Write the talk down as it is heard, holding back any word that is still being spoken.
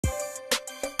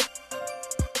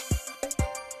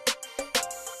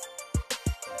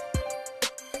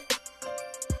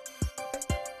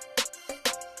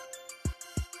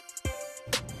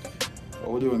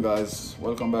How we doing, guys?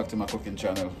 Welcome back to my cooking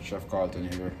channel. Chef Carlton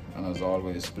here, and as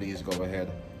always, please go ahead,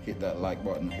 hit that like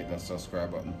button, hit that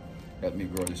subscribe button. Help me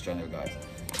grow this channel, guys.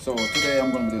 So today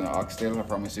I'm going to be doing an oxtail. I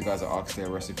promise you guys an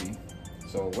oxtail recipe.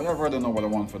 So whenever I don't know what I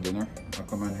want for dinner, I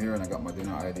come in here and I got my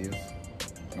dinner ideas.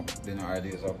 Dinner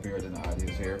ideas up here, dinner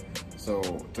ideas here. So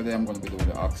today I'm going to be doing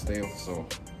the oxtail. So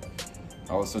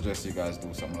I would suggest you guys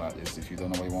do something like this. If you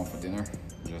don't know what you want for dinner,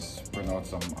 just print out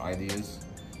some ideas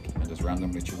and just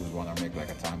randomly choose one or make like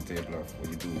a timetable of what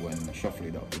you do when shuffle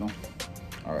it up, you know?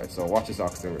 Alright, so watch this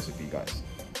oxtail recipe, guys.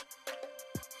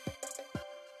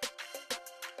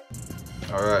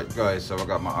 Alright guys, so I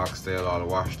got my oxtail all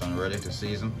washed and ready to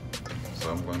season.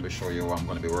 So I'm going to show you what I'm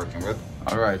going to be working with.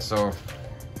 Alright, so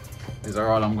these are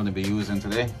all I'm going to be using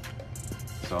today.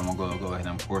 So I'm going to go ahead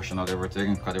and portion out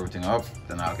everything, cut everything up,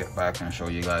 then I'll get back and show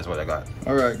you guys what I got.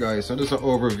 Alright guys, so this is an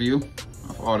overview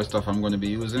of all the stuff I'm going to be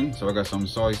using. So I got some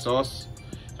soy sauce,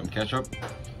 some ketchup,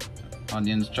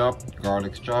 onions chopped,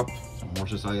 garlic chopped, some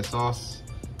Worcestershire sauce,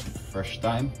 fresh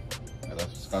thyme,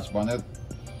 that's Scotch bonnet,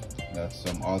 that's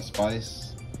some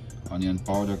allspice, onion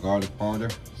powder, garlic powder,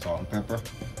 salt and pepper,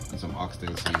 and some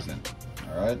oxtail seasoning.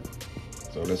 Alright,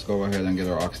 so let's go ahead and get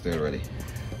our oxtail ready.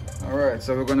 Alright,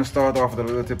 so we're going to start off with a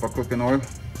little tip of cooking oil.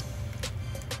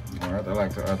 Alright, I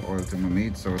like to add oil to my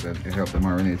meat so that it helps the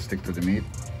marinade stick to the meat,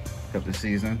 help the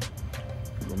season.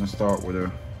 I'm going to start with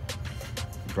a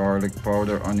garlic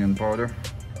powder, onion powder.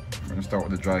 I'm going to start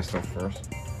with the dry stuff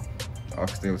first.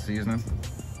 Oxtail seasoning.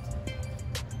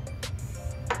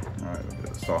 Alright, a bit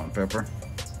of salt and pepper.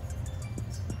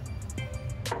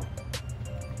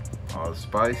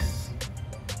 Allspice.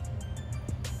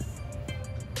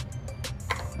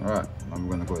 Alright, I'm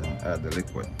going to go ahead and add the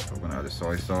liquid. So we're going to add the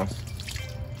soy sauce,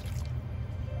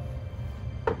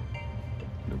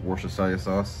 the Worcestershire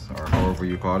sauce, or however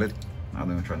you call it. I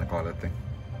don't even trying to call that thing.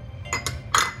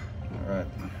 Alright,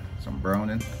 some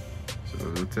browning, just a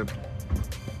little tip.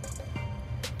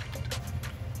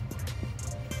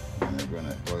 And you're going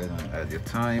to go ahead and add your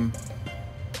thyme,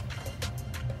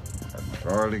 add my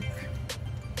garlic,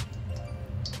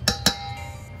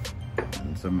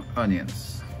 and some onions.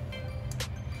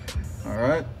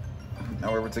 Alright,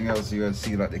 now everything else you guys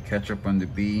see, like the ketchup and the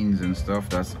beans and stuff,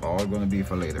 that's all going to be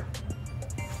for later.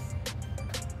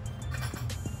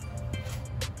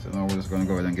 So now we're just going to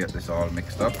go ahead and get this all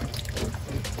mixed up.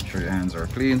 Make sure your hands are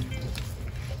clean.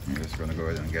 I'm just going to go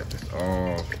ahead and get this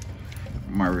all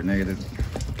marinated.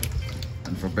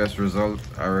 And for best result,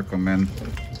 I recommend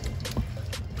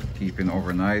keeping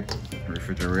overnight,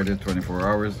 refrigerated 24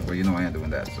 hours, but you know I ain't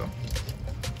doing that, so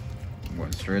I'm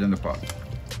going straight in the pot.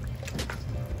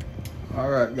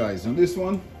 Alright guys, on this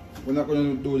one, we're not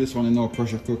going to do this one in no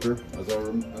pressure cooker, as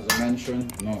I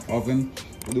mentioned, no oven.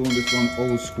 We're doing this one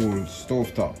old school,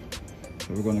 stove top.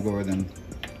 So we're going to go ahead and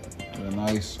put a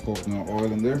nice coconut oil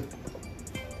in there.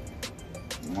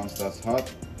 And once that's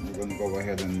hot, we're going to go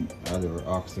ahead and add our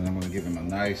oxtail. I'm going to give him a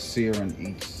nice sear on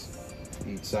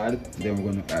each side. Then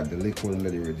we're going to add the liquid and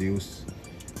let it reduce,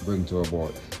 bring to a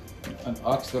boil. And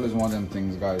oxtail is one of them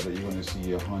things, guys, that you're going to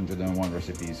see 101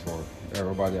 recipes for.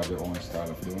 Everybody have their own style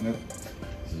of doing it.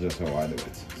 This is just how I do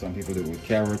it. Some people do it with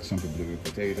carrots, some people do it with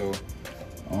potato.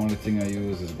 The only thing I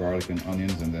use is garlic and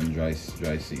onions, and then dry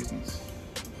seasonings.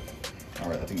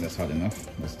 Alright, I think that's hot enough.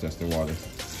 Let's test the water.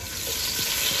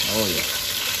 Oh yeah.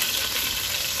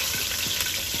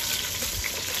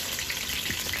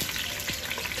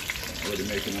 Already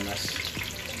making a mess.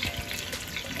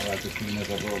 I like to clean this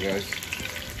up, guys.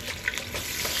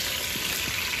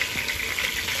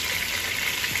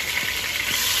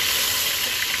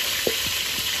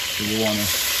 So you want a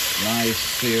nice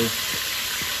sear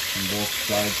on both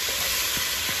sides.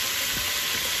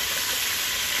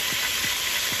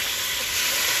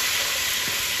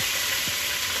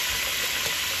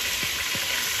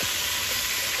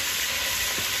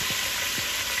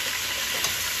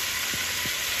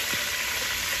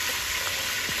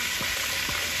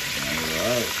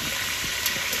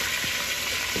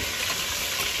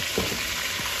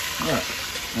 Alright,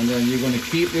 and then you're going to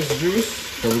keep this juice.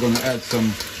 So we're going to add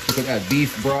some. You can add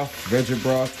beef broth, veggie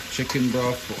broth, chicken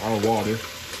broth, or water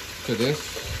to this.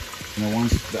 And then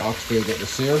once the oxtail get the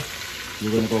sear,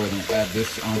 you're going to go ahead and add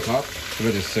this on top to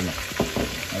let it simmer.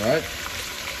 Alright?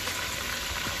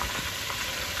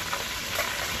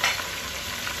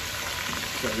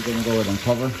 So we're going to go ahead and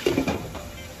cover.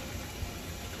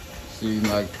 See in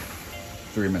like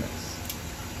 3 minutes.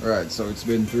 Alright, so it's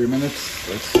been 3 minutes.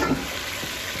 Let's see.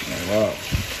 Oh, wow.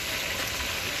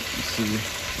 Let's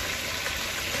see.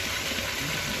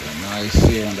 Nice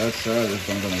sear on that side. This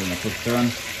one's going to be a quick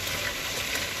turn.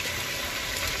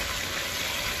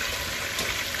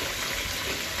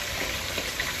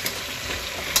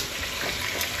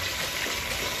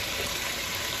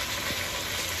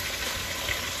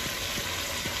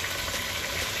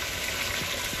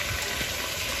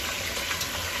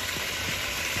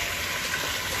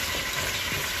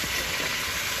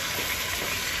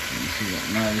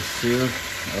 is sealed.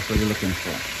 That's what you're looking for.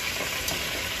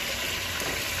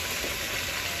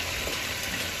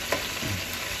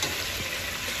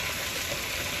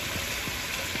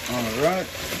 Alright.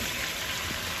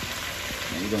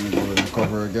 We're going to go ahead and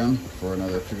cover again for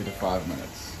another 3 to 5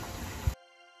 minutes.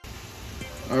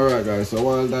 Alright guys, so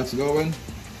while that's going,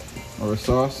 our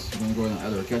sauce, we're going to go ahead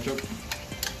and add our ketchup.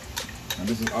 And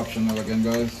this is optional again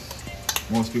guys.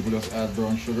 Most people just add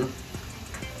brown sugar.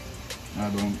 I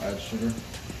don't add sugar.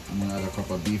 I'm going to add a cup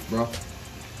of beef broth.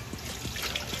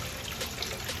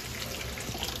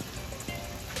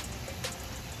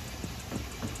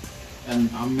 And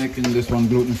I'm making this one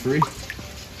gluten free.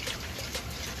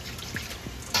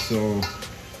 So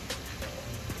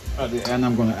at the end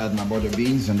I'm going to add my butter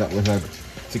beans, and that will help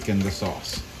thicken the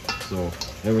sauce. So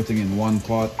everything in one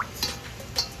pot,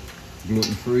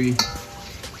 gluten free,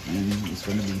 and it's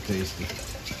going to be tasty.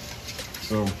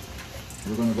 So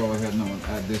we're going to go ahead now and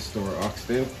add this to our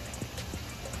oxtail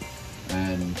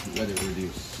and let it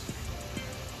reduce.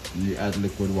 And you add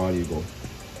liquid while you go,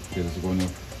 because it's going to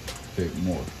take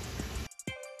more.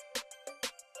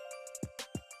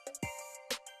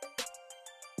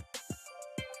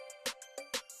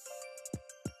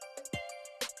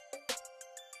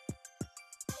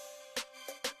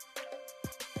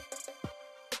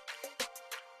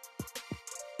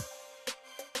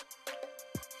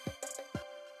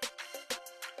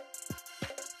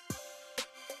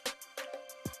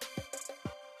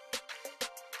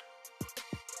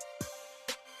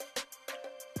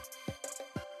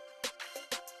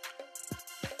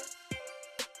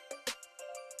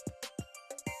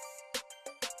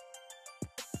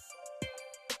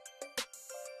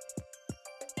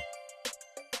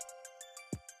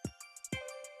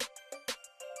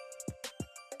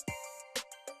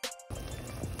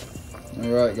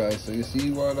 Alright guys, so you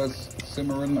see while that's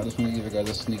simmering, I just want to give you guys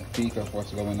a sneak peek of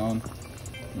what's going on.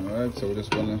 Alright, so we're just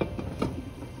going to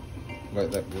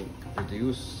let that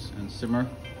reduce and simmer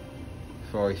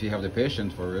for, if you have the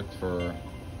patience for it, for an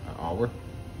hour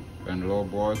and low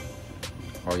boil,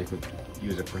 or you could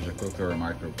use a pressure cooker or a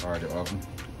micro or the oven.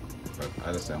 But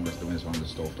as I say, I'm just doing this on the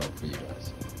stove top for you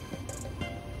guys.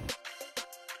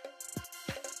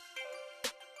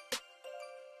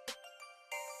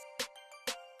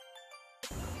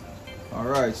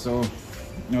 Alright, so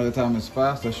now the time is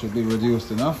passed, that should be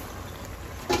reduced enough.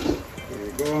 There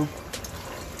you go.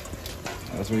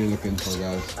 That's what you're looking for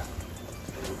guys.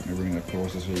 I'll bring it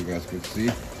closer so you guys could see.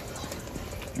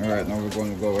 Alright, now we're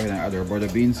going to go ahead and add our butter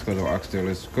beans because our oxtail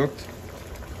is cooked.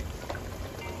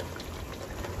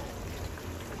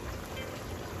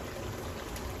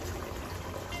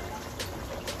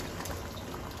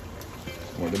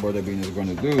 What the butter bean is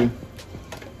going to do,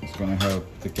 it's going to help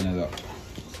thicken it up.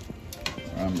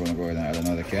 I'm going to go ahead and add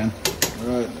another can.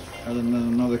 Alright, add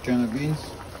another can of beans.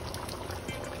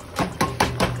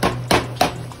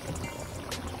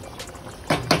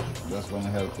 That's going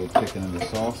to help with thickening the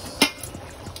sauce,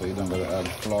 so you don't got to add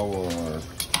flour or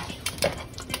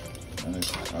any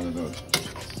other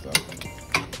stuff.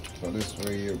 So this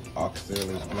way your oxtail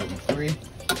is gluten free,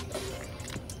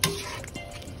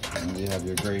 and you have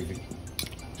your gravy.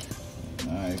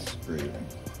 Nice gravy.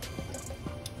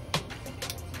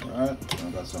 Alright, I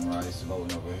got some rice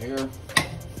going over here.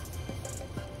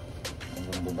 I'm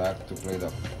going to go back to plate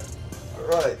up.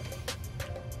 Alright,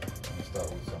 let's start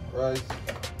with some rice.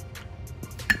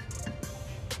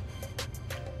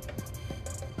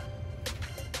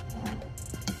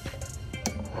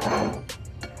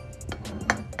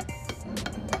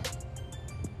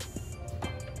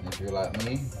 And if you're like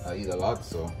me, I eat a lot,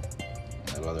 so I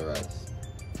eat a lot of rice.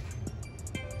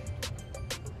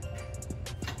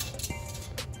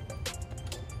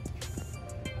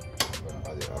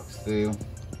 Oxtail.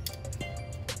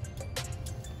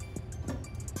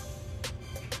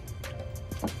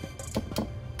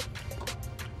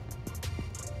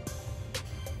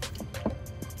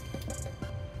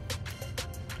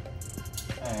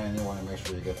 And you want to make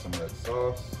sure you get some of that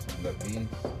sauce and the beans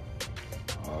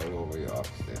all over your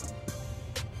oxtail.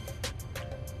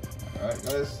 Alright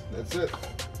guys, that's it.